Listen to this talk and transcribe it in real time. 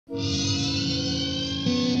Hello,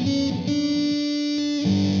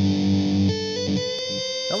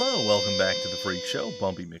 welcome back to the Freak Show.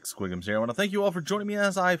 Bumpy McSquigums here. I want to thank you all for joining me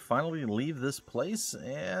as I finally leave this place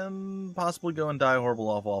and possibly go and die a horrible,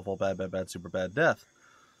 awful, awful, bad, bad, bad, super bad death.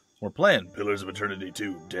 We're playing Pillars of Eternity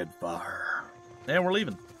 2, Deadfire. And we're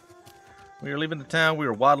leaving. We are leaving the town. We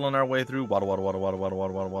are waddling our way through. Waddle, waddle, waddle, waddle, waddle,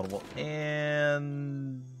 waddle, waddle, waddle.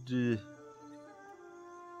 And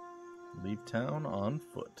leave town on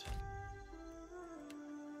foot.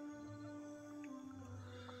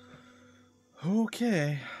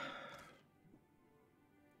 Okay.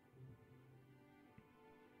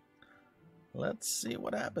 Let's see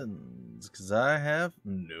what happens, because I have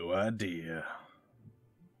no idea.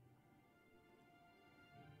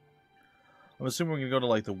 I'm assuming we're going to go to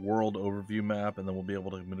like the world overview map, and then we'll be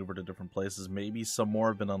able to maneuver to different places. Maybe some more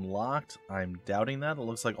have been unlocked. I'm doubting that. It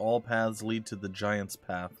looks like all paths lead to the Giant's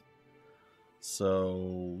Path.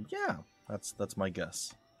 So, yeah, that's my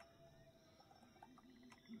guess.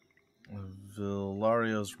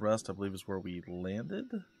 Villario's Rest, I believe, is where we landed.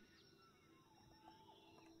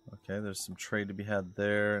 Okay, there's some trade to be had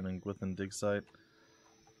there, and then within dig site.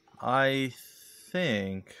 I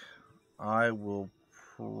think I will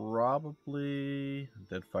probably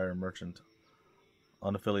Deadfire Merchant,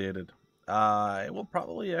 unaffiliated. I will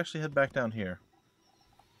probably actually head back down here.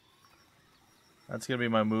 That's gonna be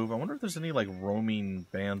my move. I wonder if there's any like roaming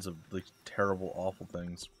bands of like terrible, awful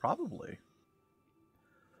things. Probably.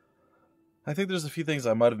 I think there's a few things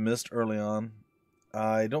I might have missed early on.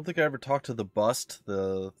 I don't think I ever talked to the bust,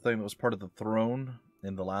 the thing that was part of the throne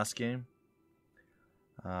in the last game.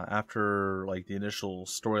 After like the initial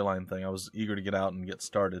storyline thing, I was eager to get out and get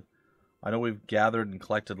started. I know we've gathered and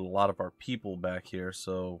collected a lot of our people back here,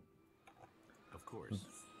 so of course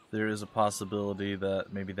there is a possibility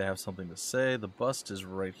that maybe they have something to say. The bust is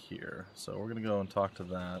right here, so we're gonna go and talk to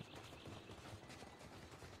that.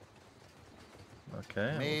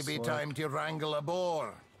 Okay. Maybe time to wrangle a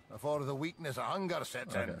boar before the weakness of hunger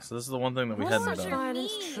sets in. Okay, so this is the one thing that we hadn't Was such done.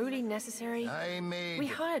 violence truly necessary? I made, We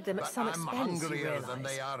hired them at but some I'm expense, you hungrier than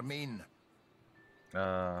realise. they are mean.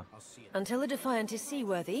 Until the Defiant is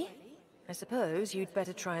seaworthy, I suppose you'd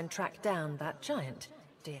better try and track down that giant,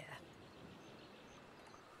 dear.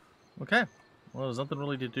 Okay. Well, there's nothing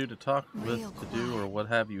really to do to talk with, to do, or what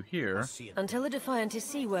have you here. Until the Defiant is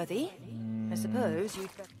seaworthy, I suppose you'd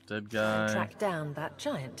better Dead guy. track down that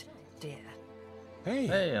giant, dear.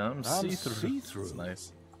 Hey, I'm see-through. That's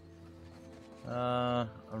nice.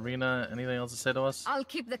 Arena, anything else to say to us? I'll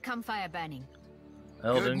keep the campfire burning.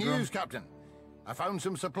 Good news, Captain. I found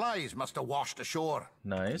some supplies must have washed ashore.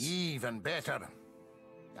 Nice. Even better.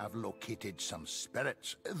 I've located some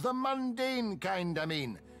spirits. The mundane kind, I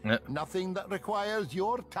mean. Nothing that requires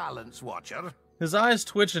your talents, Watcher. His eyes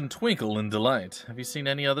twitch and twinkle in delight. Have you seen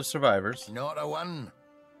any other survivors? Not a one.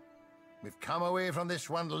 We've come away from this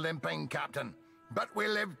one limping, Captain. But we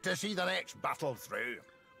live to see the next battle through.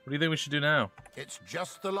 What do you think we should do now? It's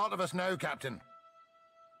just the lot of us now, Captain.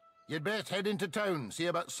 You'd best head into town, see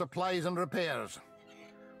about supplies and repairs.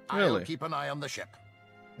 Really? I'll keep an eye on the ship.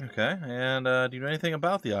 Okay, and do you know anything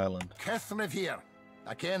about the island? Kithriv here.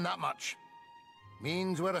 I ken that much.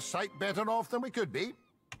 Means we're a sight better off than we could be.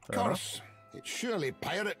 Of course, it's surely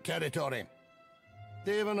pirate territory.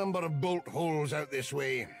 They've a number of bolt holes out this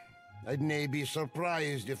way. I'd nae be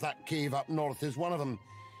surprised if that cave up north is one of them.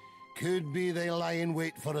 Could be they lie in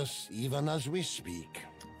wait for us, even as we speak.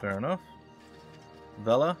 Fair enough.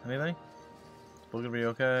 Vela, anything? Still gonna be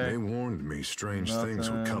okay? They warned me strange things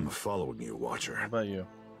would come following you, Watcher. How about you?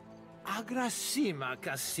 Agrasima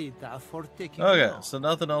casita for taking. Okay, so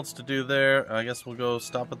nothing else to do there. I guess we'll go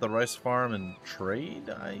stop at the rice farm and trade,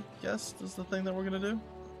 I guess, is the thing that we're gonna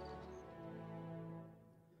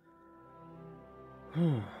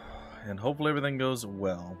do. And hopefully everything goes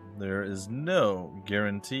well. There is no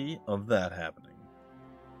guarantee of that happening.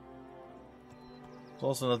 There's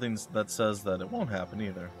also nothing that says that it won't happen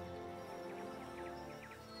either.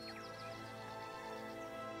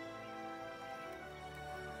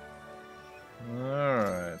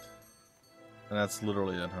 Alright. And that's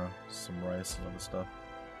literally it, huh? Some rice and other stuff.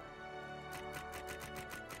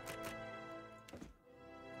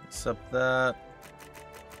 Except that.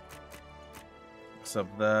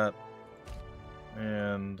 Except that.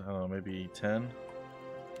 And, I don't know, maybe 10?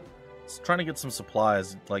 Just trying to get some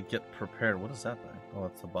supplies, like get prepared. What is that thing? Oh,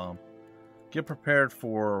 that's the bomb. Get prepared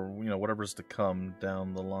for, you know, whatever's to come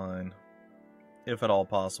down the line. If at all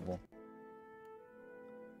possible.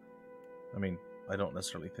 I mean, I don't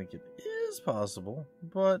necessarily think it is possible,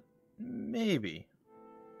 but maybe.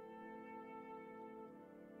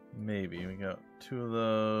 Maybe. We got two of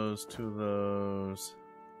those,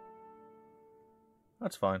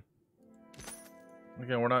 That's fine.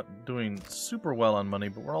 Again, we're not doing super well on money,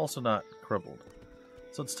 but we're also not crippled.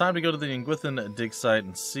 So it's time to go to the Ingwithan dig site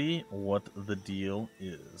and see what the deal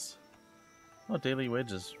is. Oh, daily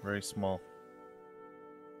wages, very small.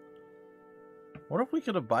 What if we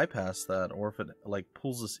could have bypassed that, or if it like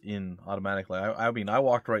pulls us in automatically? I mean, I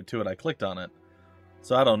walked right to it. I clicked on it,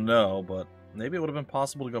 so I don't know. But maybe it would have been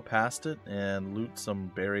possible to go past it and loot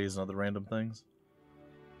some berries and other random things.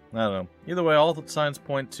 I don't know. Either way, all the signs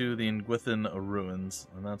point to the Ingwithan ruins,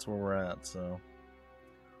 and that's where we're at. So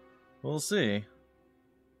we'll see.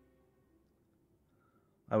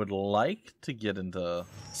 I would like to get into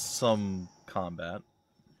some combat.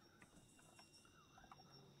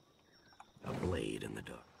 A blade in the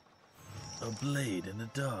dark. A blade in the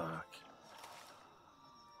dark.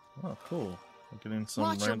 Oh, cool. I'm getting some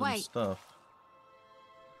Watch your random weight. stuff.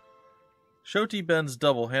 Shoti bends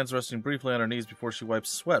double, hands resting briefly on her knees before she wipes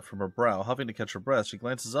sweat from her brow. Huffing to catch her breath, she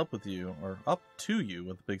glances up to you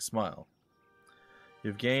with a big smile.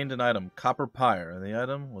 You've gained an item, Copper Pyre, and the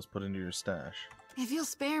item was put into your stash. If you'll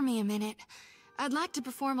spare me a minute, I'd like to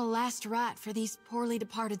perform a last rite for these poorly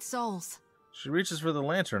departed souls. She reaches for the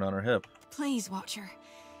lantern on her hip. Please, Watcher.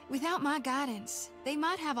 Without my guidance, they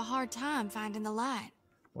might have a hard time finding the light.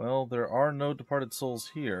 Well, there are no departed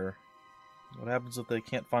souls here. What happens if they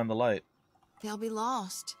can't find the light? They'll be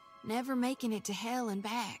lost, never making it to hell and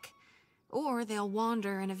back. Or they'll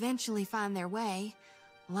wander and eventually find their way,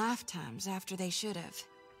 lifetimes after they should have.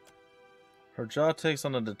 Her jaw takes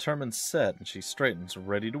on a determined set, and she straightens,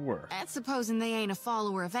 ready to work. That's supposing they ain't a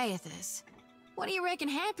follower of Aethys. What do you reckon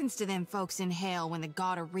happens to them folks in hell when the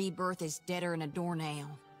god of rebirth is deader than a doornail?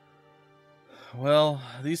 Well,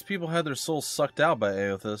 these people had their souls sucked out by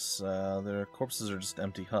Aethys. Their corpses are just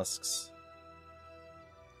empty husks.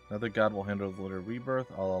 Another god will handle the litter rebirth.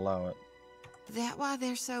 I'll allow it. That why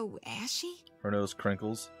they're so ashy? Her nose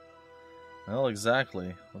crinkles. Well,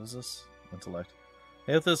 exactly. What is this? Intellect.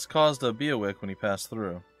 Aethys caused a Beowick when he passed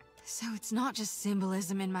through. So it's not just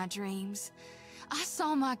symbolism in my dreams. I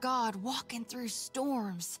saw my god walking through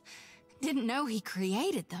storms. Didn't know he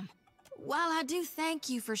created them. While I do thank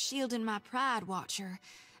you for shielding my pride, Watcher,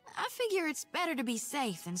 I figure it's better to be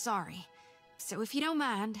safe than sorry. So if you don't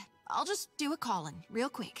mind, I'll just do a calling, real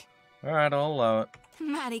quick. Alright, I'll allow it.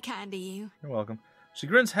 Mighty kind of you. You're welcome. She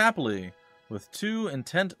grins happily. With 2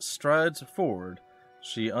 intent strides forward,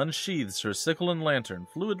 she unsheathes her sickle and lantern,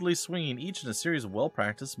 fluidly swinging each in a series of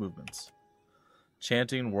well-practiced movements.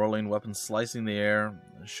 Chanting, whirling, weapons slicing the air,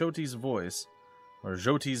 Joti's voice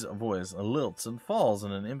lilts and falls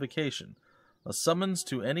in an invocation, a summons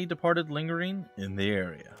to any departed lingering in the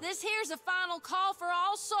area. This here's a final call for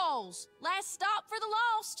all souls. Last stop for the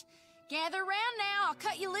lost. Gather round now, I'll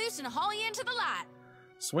cut you loose and haul you into the light.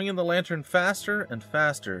 Swinging the lantern faster and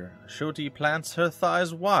faster, Joti plants her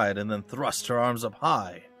thighs wide and then thrusts her arms up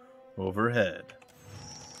high, overhead.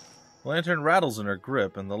 The lantern rattles in her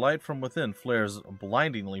grip, and the light from within flares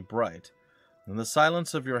blindingly bright. In the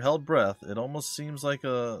silence of your held breath, it almost seems like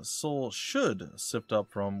a soul should sift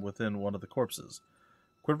up from within one of the corpses,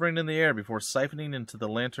 quivering in the air before siphoning into the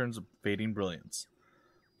lantern's fading brilliance.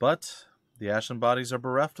 But the ashen bodies are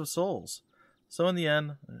bereft of souls, so in the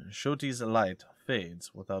end, Joti's light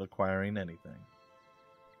fades without acquiring anything.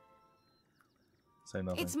 Say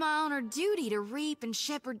nothing. It's my honored duty to reap and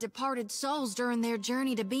shepherd departed souls during their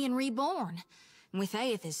journey to being reborn. With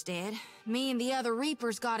Aethys dead, me and the other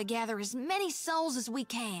reapers gotta gather as many souls as we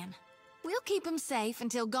can. We'll keep them safe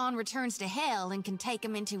until Gon returns to hell and can take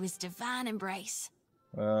them into his divine embrace.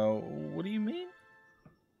 What do you mean?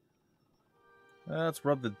 Let's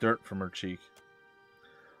rub the dirt from her cheek.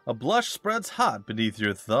 A blush spreads hot beneath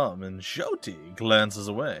your thumb, and Joti glances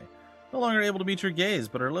away. No longer able to meet your gaze,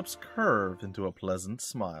 but her lips curve into a pleasant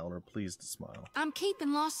smile, or pleased smile. I'm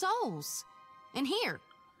keeping lost souls. And here.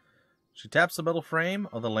 She taps the metal frame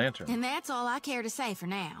of the lantern. And that's all I care to say for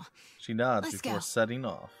now. She nods Let's before go. setting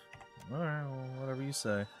off. Alright, well, whatever you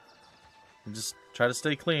say. You just try to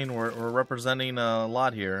stay clean. We're representing a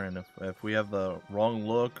lot here, and if we have the wrong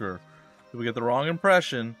look or if we get the wrong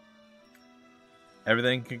impression,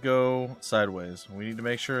 everything could go sideways. We need to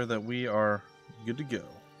make sure that we are good to go.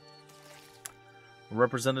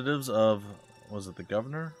 Representatives of, was it the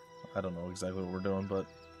governor? I don't know exactly what we're doing, but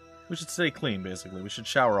we should stay clean, basically. We should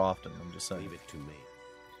shower often, I'm just saying. Leave it to me.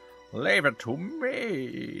 Leave it to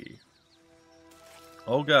me!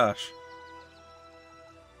 Oh gosh.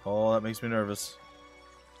 Oh, that makes me nervous.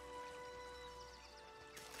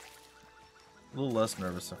 A little less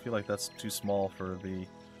nervous. I feel like that's too small for the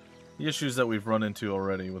issues that we've run into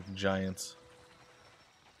already with giants.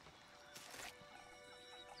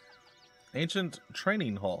 Ancient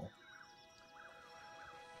Training Hall.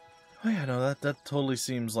 Oh yeah, no, that totally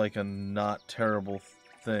seems like a not terrible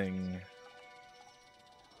thing.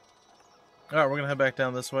 Alright, we're gonna head back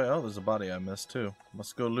down this way. Oh, there's a body I missed too.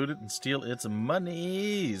 Must go loot it and steal its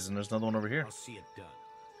monies. And there's another one over here. I'll see it done.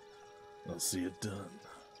 I'll see it done.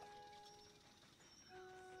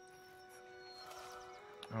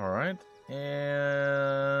 Alright.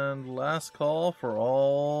 And last call for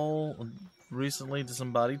all recently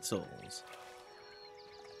disembodied souls.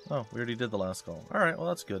 Oh, we already did the last call. Alright, well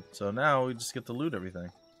that's good. So now we just get to loot everything.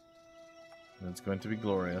 And it's going to be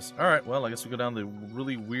glorious. Alright, well I guess we go down the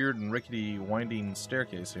really weird and rickety winding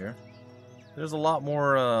staircase here. There's a lot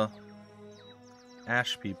more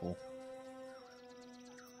ash people.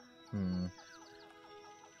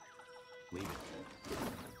 Leave it.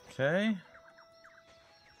 Okay.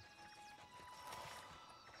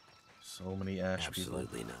 So many ash people.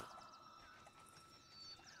 Absolutely not.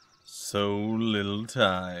 So little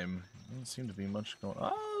time. Doesn't seem to be much going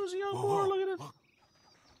on. Oh, there's a young boy, look at it.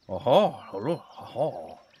 Oh, hello.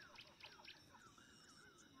 Oh.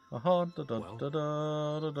 Da da da da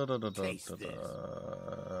da da da da da da.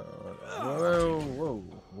 Whoa, whoa,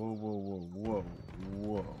 whoa, whoa, whoa,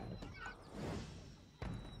 whoa.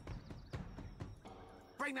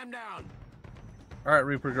 Bring them down. Alright,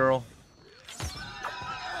 Reaper girl.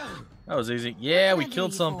 That was easy. Yeah, we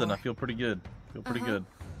killed something. I feel pretty good. Feel pretty good.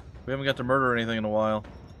 We haven't got to murder anything in a while.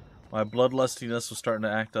 My bloodlustiness was starting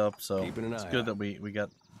to act up, so it's good that we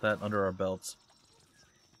got that under our belts.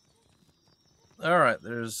 Alright,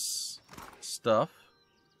 there's stuff.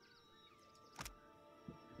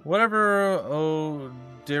 Whatever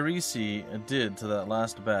Derisi did to that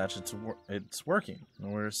last batch, it's working.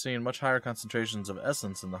 And we're seeing much higher concentrations of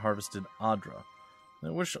essence in the harvested Adra.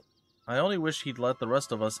 I only wish he'd let the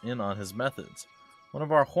rest of us in on his methods. One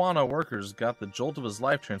of our Juana workers got the jolt of his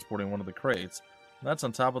life transporting one of the crates. And that's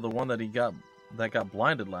on top of the one that got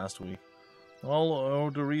blinded last week. All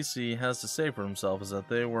Odorisi has to say for himself is that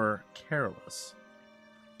they were careless.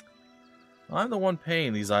 I'm the one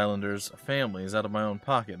paying these islanders' families out of my own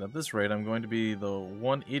pocket. At this rate, I'm going to be the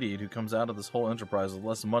one idiot who comes out of this whole enterprise with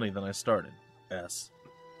less money than I started. S.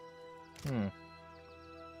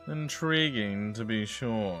 Intriguing, to be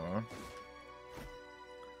sure.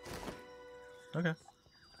 Okay.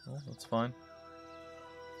 Well, that's fine.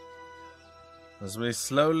 As we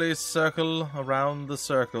slowly circle around the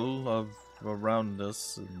circle of around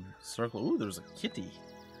us and circle. Ooh, there's a kitty.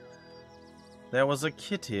 There was a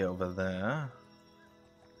kitty over there.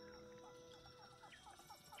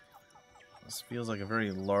 This feels like a very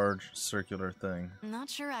large circular thing. Not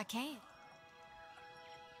sure I can.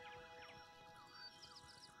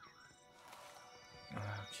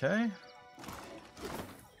 Okay.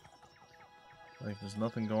 Like there's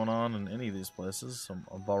nothing going on in any of these places. Some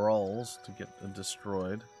barrels to get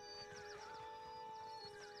destroyed.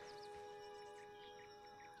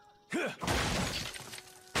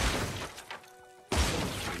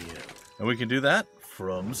 And we can do that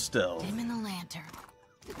from stealth. Dim in the lantern.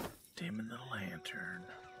 Dim in the lantern.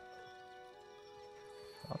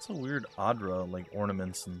 Lots of weird Adra like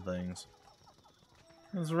ornaments and things.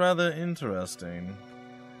 It's rather interesting.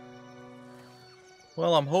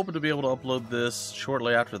 Well, I'm hoping to be able to upload this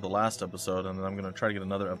shortly after the last episode, and then I'm going to try to get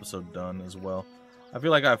another episode done as well. I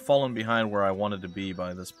feel like I've fallen behind where I wanted to be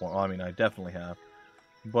by this point. Well, I mean, I definitely have.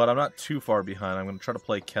 But I'm not too far behind. I'm going to try to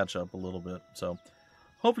play catch up a little bit. So,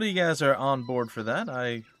 hopefully you guys are on board for that.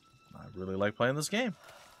 I really like playing this game.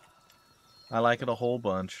 I like it a whole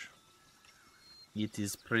bunch. It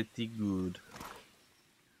is pretty good.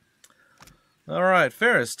 Alright,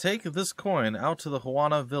 Ferris, take this coin out to the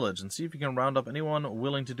Juana village and see if you can round up anyone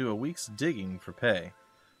willing to do a week's digging for pay.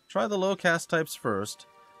 Try the low caste types first,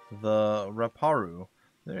 the Raparu.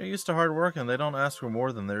 They're used to hard work and they don't ask for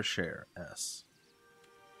more than their share. S.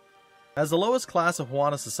 As the lowest class of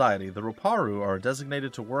Juana society, the Raparu are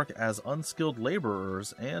designated to work as unskilled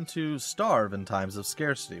laborers and to starve in times of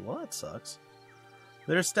scarcity. Well, that sucks.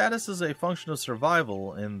 Their status is a function of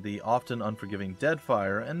survival in the often unforgiving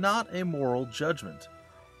Deadfire and not a moral judgment.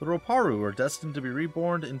 The Raparu are destined to be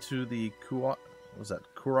reborn into the Kurau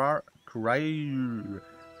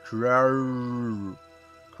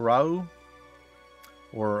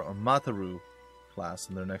or Mataru class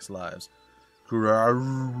in their next lives.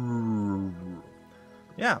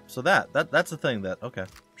 Yeah, so that's the thing that, okay,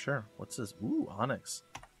 sure. What's this? Ooh, onyx.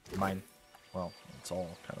 Mine. Well, it's all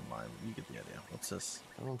kind of mine. You get the idea. What's this?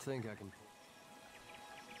 I don't think I can.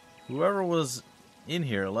 Whoever was in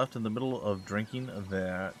here left in the middle of drinking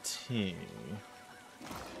their tea.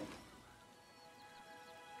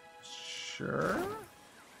 Sure.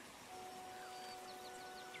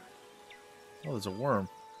 Oh, there's a worm.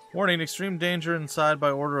 Warning, extreme danger inside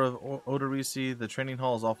by order of Odorisi. The training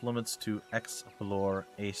hall is off limits to exploration.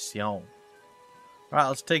 Alright,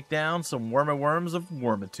 let's take down some worms of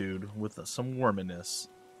wormitude with some worminess.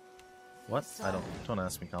 What? I don't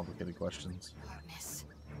ask me complicated questions. Darkness.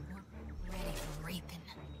 Ready for reaping.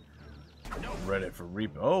 Ready for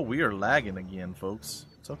reaping. Oh, we are lagging again, folks.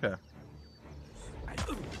 It's okay.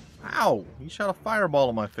 Ow! You shot a fireball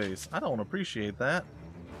in my face. I don't appreciate that.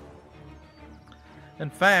 In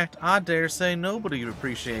fact, I dare say nobody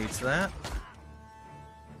appreciates that.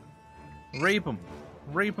 Rape them.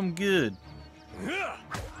 Rape them good.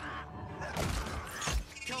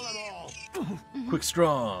 Kill them all. Quick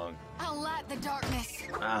strong. I'll light the darkness.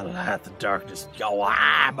 I let the darkness go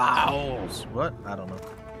eyeballs. What? I don't know.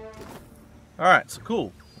 Alright, so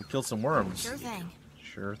cool. We killed some worms. Sure thing.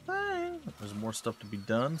 Sure thing. There's more stuff to be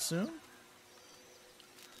done soon.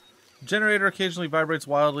 The generator occasionally vibrates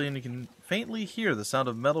wildly, and you can faintly hear the sound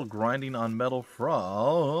of metal grinding on metal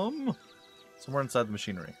from somewhere inside the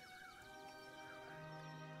machinery.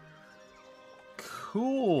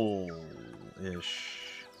 Cool-ish.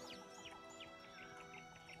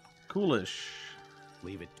 Coolish.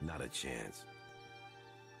 Leave it. Not a chance.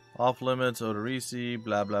 Off limits, Odorisi,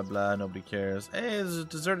 blah blah blah, nobody cares. Hey, there's a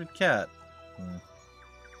deserted cat.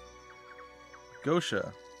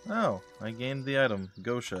 Gosha. Oh, I gained the item.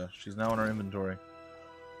 Gosha. She's now in our inventory.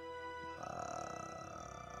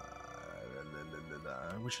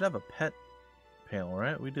 We should have a pet panel,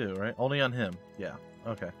 right? We do, right? Only on him. Yeah,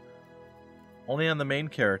 okay. Only on the main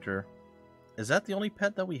character. Is that the only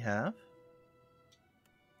pet that we have?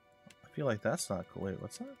 I feel like that's not cool. Wait,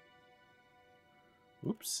 what's that?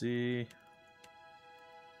 Oopsie.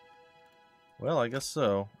 Well, I guess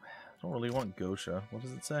so. I don't really want Gosha. What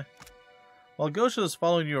does it say? While Gosha is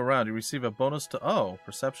following you around, you receive a bonus to... Oh,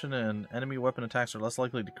 perception and enemy weapon attacks are less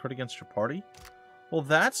likely to crit against your party. Well,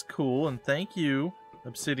 that's cool, and thank you,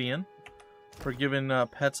 Obsidian, for giving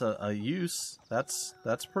pets a use. That's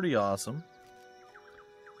pretty awesome.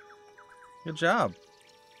 Good job.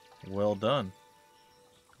 Well done.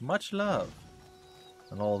 Much love.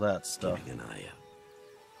 And all that stuff. Keeping an eye out.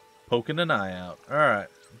 Poking an eye out. Alright,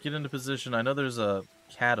 get into position. I know there's a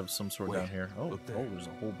cat of some sort down here. Oh, there's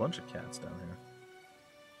a whole bunch of cats down here.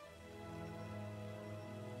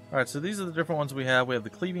 Alright, so these are the different ones we have. We have the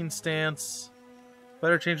cleaving stance.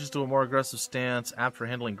 Better changes to a more aggressive stance after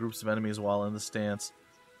handling groups of enemies while in the stance.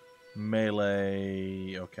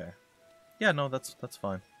 Melee. Okay. Yeah, no, that's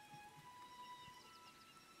fine.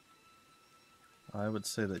 I would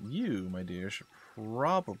say that you, my dear, should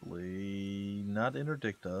probably not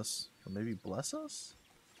interdict us, or maybe bless us?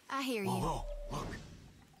 I hear you. Whoa, look.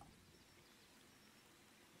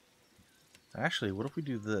 Actually, what if we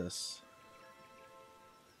do this?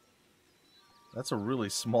 That's a really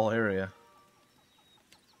small area.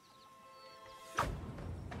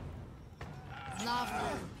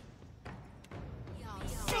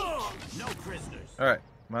 No prisoners. Alright,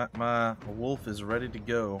 my wolf is ready to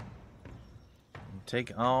go.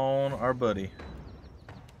 Take on our buddy.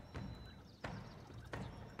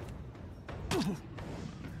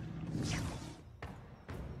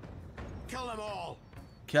 Kill them all.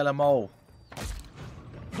 Kill 'em all.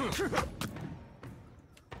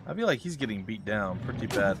 I feel like he's getting beat down pretty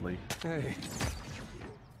badly. Hey.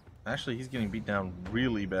 Actually, he's getting beat down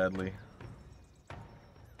really badly.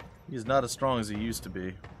 He's not as strong as he used to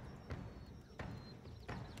be.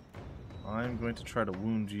 I'm going to try to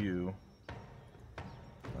wound you.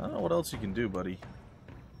 I don't know what else you can do, buddy.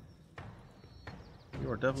 You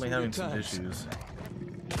are definitely having some issues.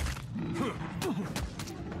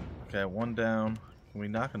 Okay, one down. Can we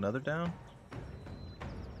knock another down?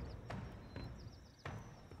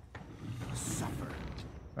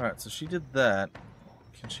 Alright, so she did that.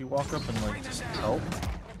 Can she walk up and, like, just help?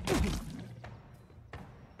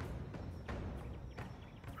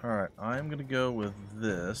 Alright, I'm gonna go with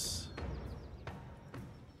this.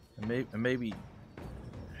 And maybe...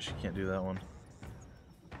 She can't do that one.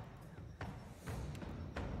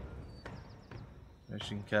 Maybe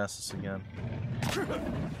she can cast this again.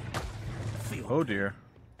 Oh dear.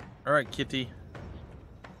 Alright, kitty.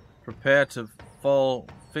 Prepare to fall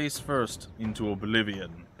face first into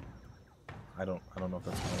oblivion. I don't know if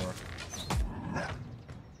that's gonna work.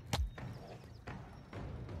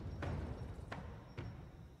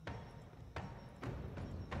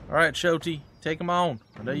 Alright, Shoti, take him on.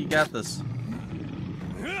 I know you got this.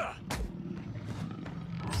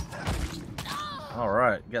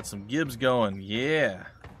 Alright, got some Gibbs going. Yeah.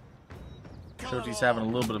 Shoti's having a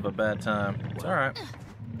little bit of a bad time. It's alright.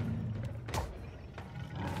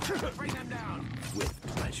 Bring them down with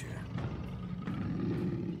pleasure.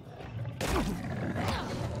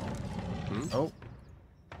 Oh.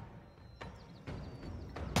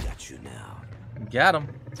 Got you now. Got him.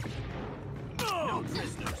 No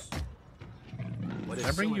prisoners. Can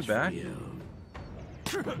I bring you back?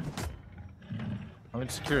 I'm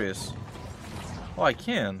just curious. Oh, I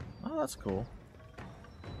can. Oh, that's cool.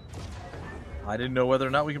 I didn't know whether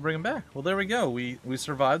or not we could bring him back. Well, there we go. We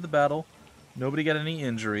survived the battle. Nobody got any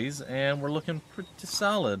injuries, and we're looking pretty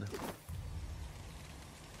solid.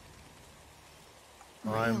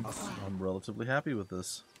 I'm relatively happy with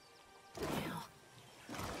this.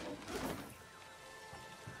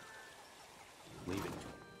 Leave it.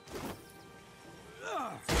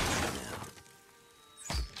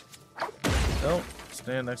 Don't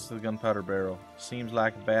stand next to the gunpowder barrel. Seems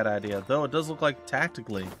like a bad idea. Though it does look like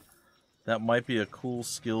tactically that might be a cool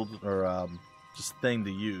skilled or just thing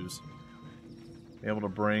to use. Be able to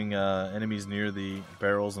bring enemies near the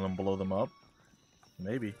barrels and then blow them up.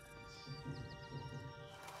 Maybe.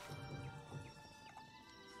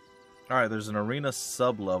 Alright, there's an arena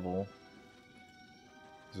sub-level.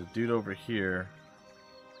 There's a dude over here.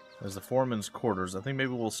 There's the foreman's quarters. I think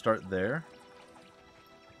maybe we'll start there.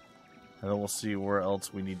 And then we'll see where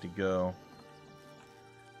else we need to go.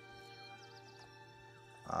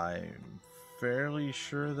 I'm fairly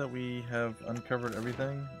sure that we have uncovered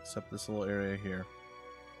everything except this little area here.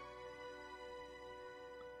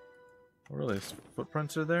 Oh, really? His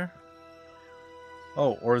footprints are there?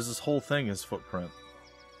 Oh, or is this whole thing his footprint?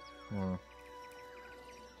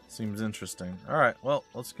 Seems interesting. Alright, well,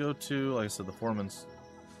 let's go to, like I said, the foreman's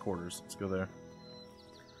quarters. Let's go there.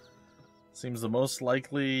 Seems the most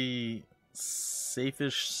likely,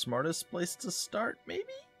 safe-ish, smartest place to start, maybe?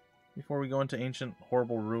 Before we go into ancient,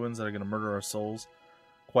 horrible ruins that are going to murder our souls.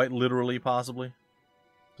 Quite literally, possibly.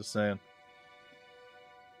 Just saying.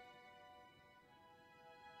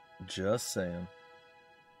 Just saying.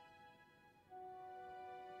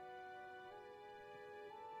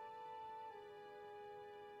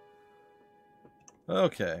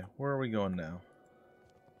 Okay, where are we going now?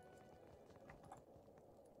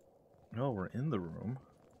 Oh, we're in the room.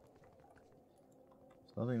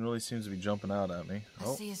 Nothing really seems to be jumping out at me.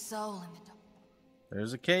 I see a soul in the door.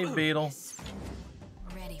 There's a cave beetle.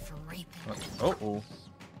 Ready for reaping. Oh.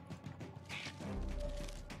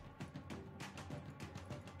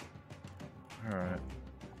 Alright.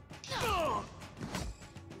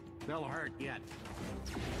 They'll hurt yet.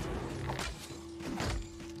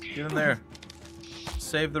 Get in there.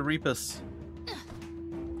 Save the Reapus.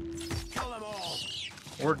 Kill them all.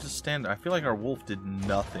 Or just stand there. I feel like our wolf did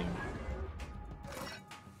nothing.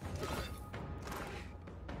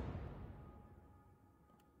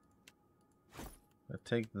 I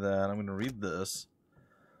take that. I'm going to read this.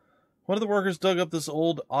 One of the workers dug up this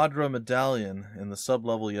old Audra medallion in the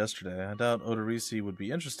sub-level yesterday. I doubt Odorisi would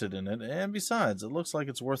be interested in it, and besides, it looks like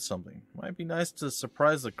it's worth something. Might be nice to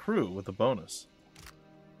surprise the crew with a bonus.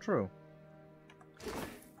 True.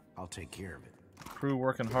 I'll take care of it. Crew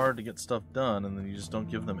working hard to get stuff done, and then you just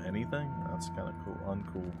don't give them anything? That's kind of cool.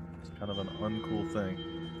 Uncool. It's kind of an uncool thing.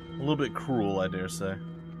 A little bit cruel, I dare say.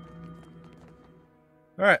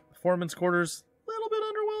 Alright, foreman's quarters. A little bit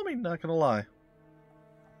underwhelming, not gonna lie.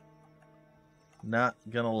 Not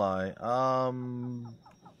gonna lie.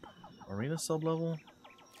 Arena sub-level?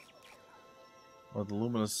 Or the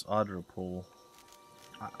Luminous Audra pool?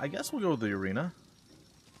 I guess we'll go with the arena.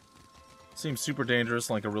 Seems super dangerous,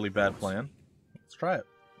 like a really bad plan. Let's try it.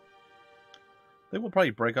 I think we'll probably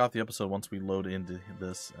break off the episode once we load into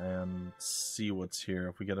this and see what's here.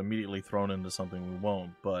 If we get immediately thrown into something, we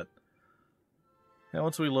won't. But yeah,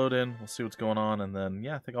 once we load in, we'll see what's going on. And then,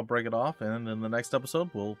 yeah, I think I'll break it off. And in the next episode,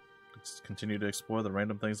 we'll continue to explore the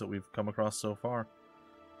random things that we've come across so far.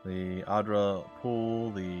 The Audra pool,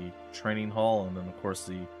 the training hall, and then, of course,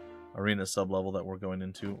 the arena sub-level that we're going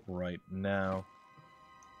into right now.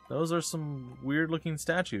 Those are some weird-looking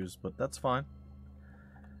statues, but that's fine.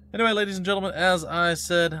 Anyway, ladies and gentlemen, as I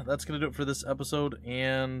said, that's going to do it for this episode.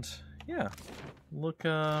 And, yeah, look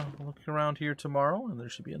around here tomorrow, and there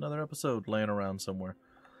should be another episode laying around somewhere.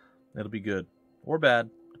 It'll be good. Or bad,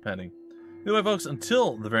 depending. Anyway, folks,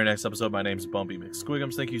 until the very next episode, my name's Bumpy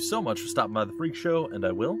McSquigums. Thank you so much for stopping by the Freak Show, and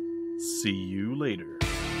I will see you later.